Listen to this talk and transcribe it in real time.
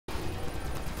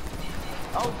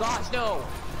Oh gosh, no!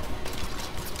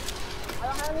 I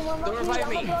don't have any more monkeys. Don't revive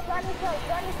me.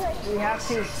 We have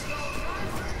to.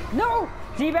 No!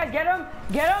 Z-Bad, get him!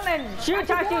 Get him and shoot,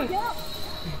 Tachi!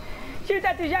 Shoot,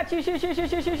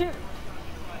 Tachi, shoot!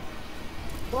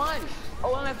 One!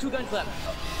 Oh, I only have 2 guns left.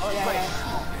 Oh,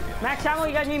 yeah. Max ammo,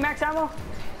 you guys need max ammo?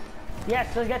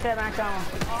 Yes, let's get that max ammo.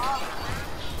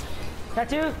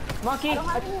 Tattoo, monkey. I don't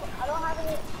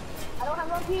have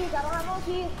monkeys.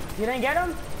 You didn't get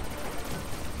him?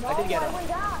 No, I did get him.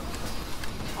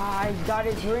 I got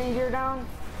his ranger down.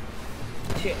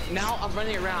 Okay, now I'm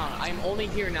running around. I'm only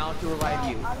here now to revive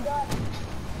you. I'm done.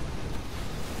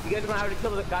 You guys are gonna have to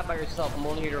kill the guy by yourself. I'm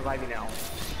only here to revive you now.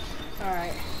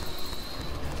 Alright.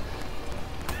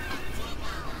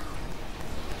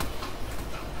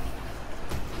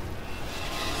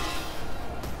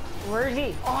 Where is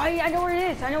he? Oh, I know where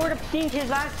it is. I know where the pink his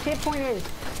last hit point is.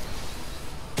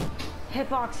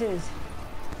 Hitbox is.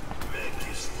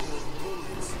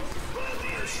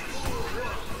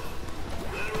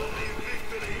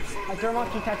 I throw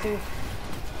monkey tattoo.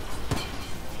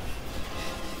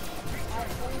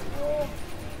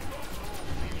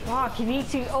 Fuck, he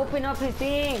needs to open up his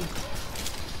thing.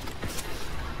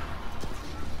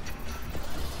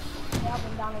 Yeah, up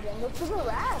and down again. Look for the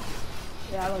rats.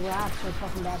 Yeah, the rats are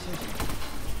fucking bastards.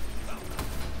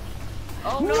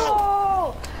 Oh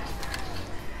no!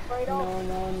 Fredo.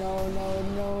 No.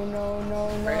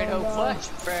 Fredo clutch.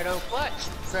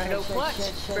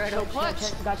 Fredo clutch.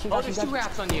 Got you. Oh, there's 2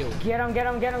 rats on you. Get him.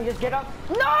 Just get up.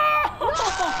 No!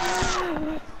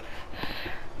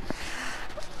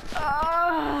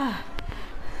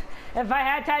 If I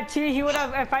had tattoo, he would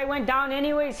have. If I went down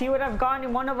anyways, he would have gone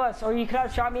in one of us, or he could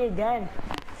have shot me again.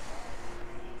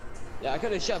 Yeah, I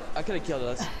could have killed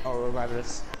us or revived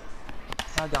us.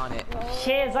 Doggone it.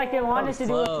 Shit, it's like they want us to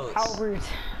do with Albert.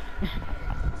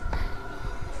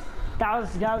 That was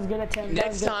good attempt.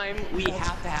 Next time we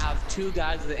have to have 2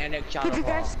 guys with an NX shot. Did you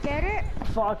guys get it?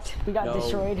 Fucked. We got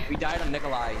destroyed. We died on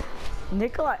Nikolai. And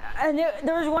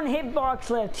there was 1 hitbox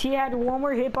left. He had 1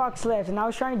 more hitbox left, and I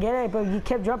was trying to get it, but he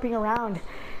kept jumping around.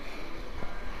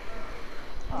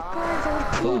 Nikolai is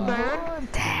OP, man.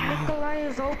 Damn. Nikolai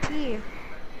is OP.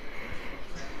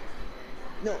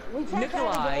 No,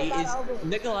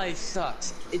 Nikolai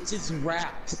sucks. It's just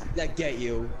rats that get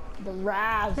you. The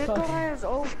rats. Nikolai is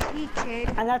OP, kid.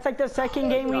 And that's like the second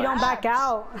game we don't back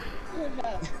out.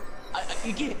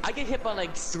 I get hit by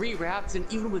like 3 rats, and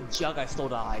even with Jug, I still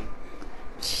die.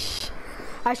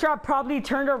 I should have probably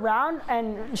turned around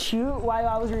and shoot while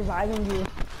I was reviving you.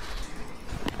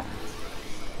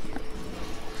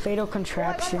 Fatal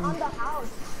contraption. On the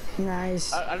house.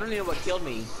 Nice. I don't know what killed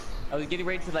me. I was getting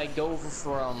ready to like go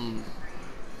for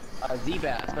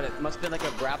Z-Bass, but it must have been like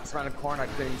a wraps around a corner I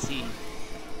couldn't see.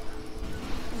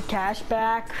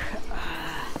 Cashback.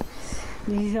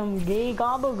 These some gay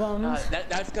gobble gums.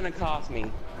 That's gonna cost me.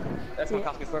 That's gonna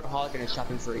cost me Workaholic and a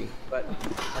shopping free, but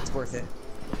that's worth it.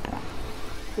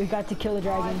 We got to kill the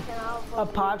dragon. A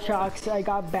pop shocks. I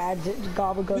got bad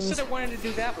gobble gums. We should have wanted to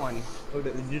do that one. Or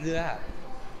did you do that?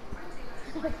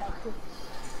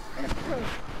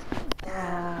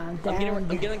 Damn. I'm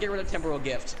gonna get rid of temporal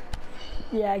gift.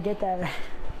 Yeah, I get that.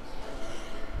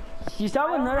 You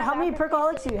start with another. How many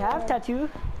perkaholics do you have, Tattoo?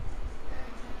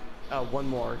 1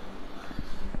 more.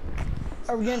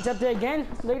 Are we gonna attempt it again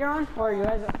later on, or you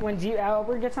guys when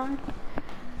Albert gets on?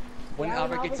 When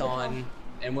Albert gets on,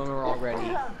 and when we're all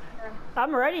ready.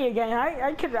 I'm ready again.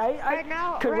 I could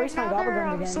waste my gobble gum again.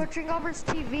 I'm switching over to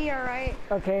TV. All right.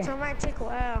 Okay. So it might take a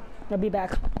while. I'll be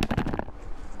back.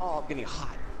 Oh, I'm getting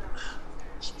hot.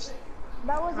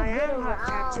 That was a good round.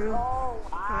 Tattoo. Oh,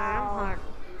 wow. I am hot.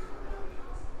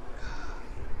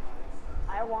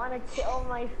 I want to kill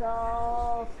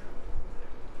myself.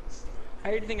 How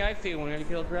do you think I feel when I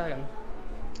kill a dragon?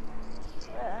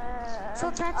 So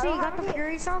Tattoo, you got the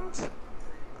Fury songs?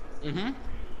 Mm-hmm.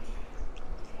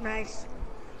 Nice.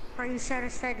 Are you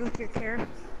satisfied with your care?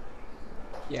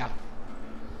 Yeah.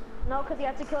 No, because you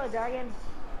have to kill a dragon.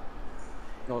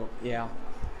 No, yeah.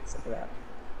 Except for that.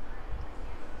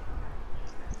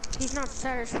 He's not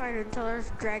satisfied until there's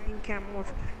dragon camels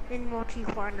in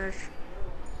multi-corners.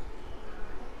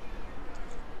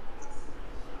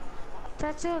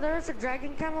 Tattoo, there is a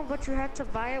dragon camel, but you had to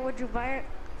buy it. Would you buy it?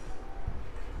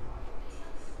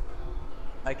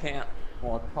 I can't.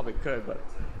 Well, I probably could, but...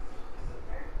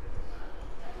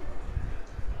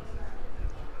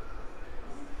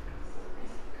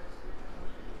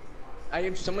 I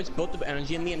have so much built up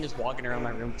energy in me, I'm just walking around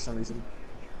my room for some reason.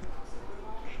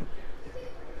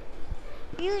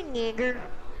 You nigger.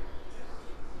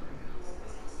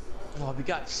 Oh, we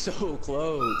got so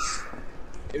close.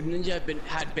 If Ninja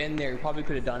had been there, he probably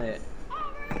could have done it.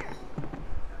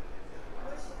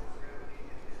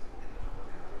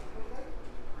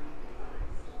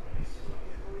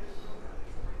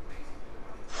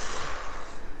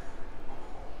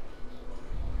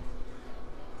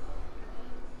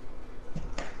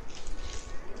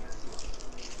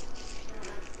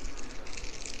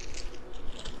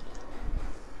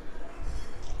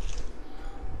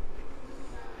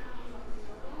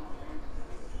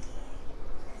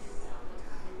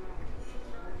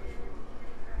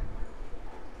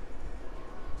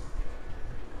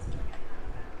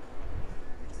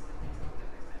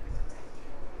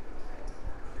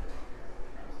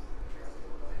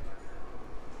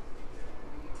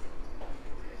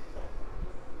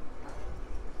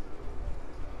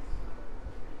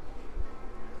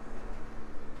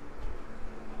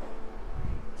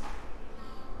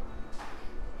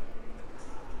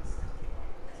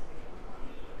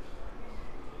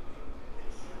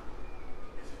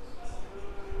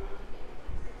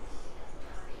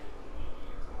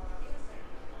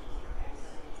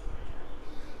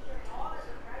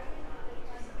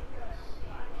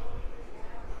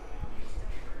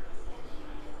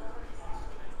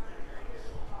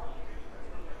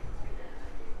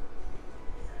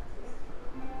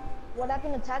 What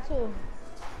happened to Tattoo?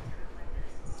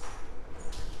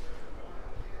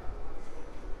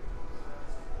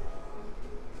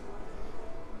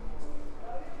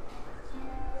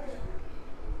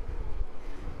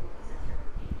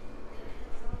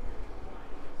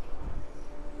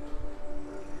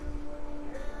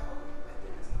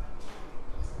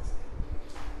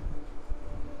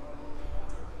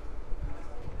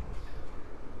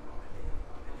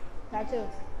 Tattoo.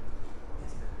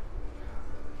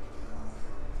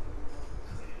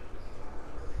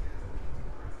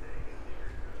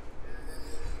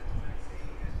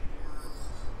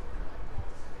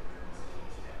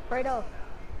 Fredo.